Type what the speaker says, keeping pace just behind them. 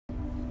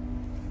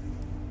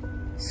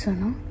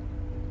सुनो,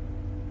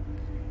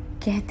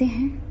 कहते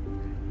हैं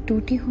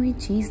टूटी हुई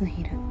चीज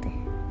नहीं रखते।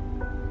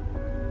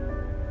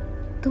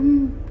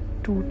 तुम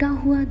टूटा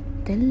हुआ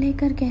दिल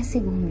लेकर कैसे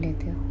घूम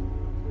लेते हो?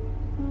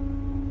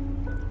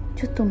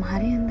 जो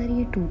तुम्हारे अंदर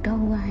ये टूटा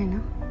हुआ है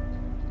ना,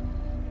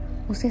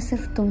 उसे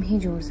सिर्फ तुम ही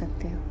जोड़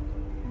सकते हो।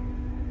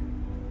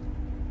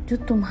 जो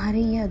तुम्हारे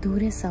ये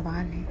अधूरे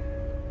सवाल हैं,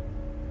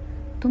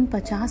 तुम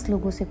 50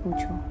 लोगों से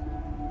पूछो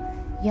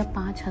या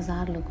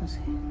 5000 लोगों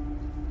से,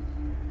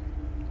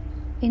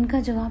 इनका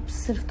जवाब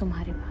सिर्फ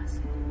तुम्हारे पास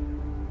है।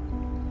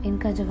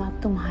 इनका जवाब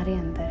तुम्हारे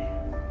अंदर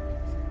है।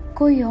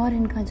 कोई और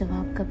इनका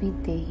जवाब कभी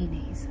दे ही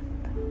नहीं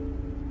सकता।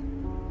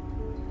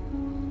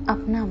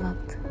 अपना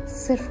वक्त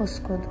सिर्फ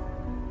उसको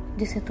दो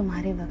जिसे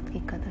तुम्हारे वक्त की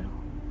कदर हो,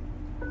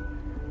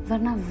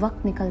 वरना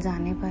वक्त निकल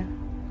जाने पर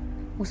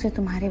उसे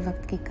तुम्हारे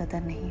वक्त की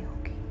कदर नहीं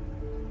होगी।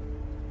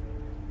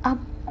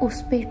 अब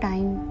उस पे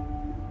टाइम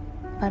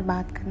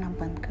बर्बाद करना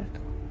बंद कर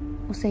दो,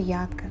 उसे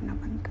याद करना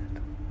बंद कर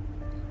दो।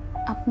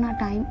 अपना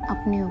टाइम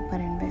अपने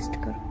ऊपर इन्वेस्ट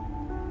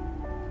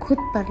करो, खुद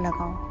पर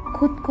लगाओ,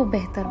 खुद को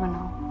बेहतर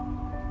बनाओ।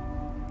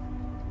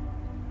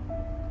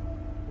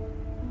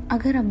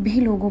 अगर अब भी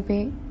लोगों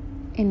पे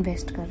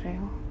इन्वेस्ट कर रहे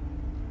हो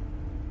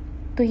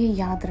तो ये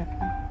याद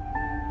रखना,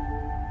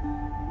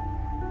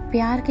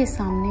 प्यार के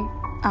सामने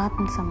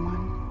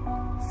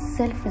आत्मसम्मान,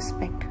 सेल्फ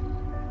रिस्पेक्ट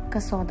का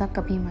सौदा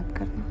कभी मत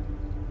करना,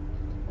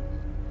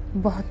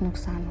 बहुत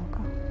नुकसान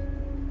होगा।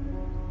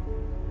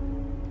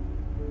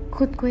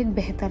 खुद को एक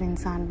बेहतर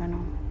इंसान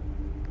बनाओ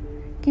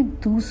कि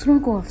दूसरों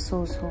को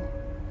अफसोस हो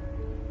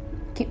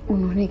कि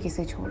उन्होंने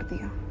किसे छोड़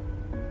दिया।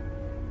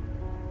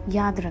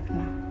 याद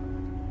रखना,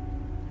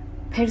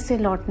 फिर से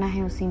लौटना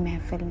है उसी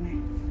महफिल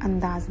में,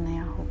 अंदाज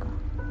नया होगा।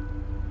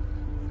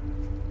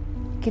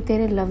 कि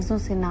तेरे लफ्जों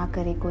से ना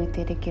करे कोई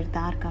तेरे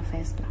किरदार का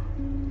फैसला,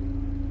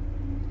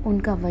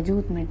 उनका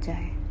वजूद मिट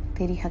जाए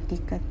तेरी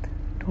हकीकत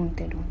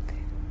ढूंढते ढूंढते।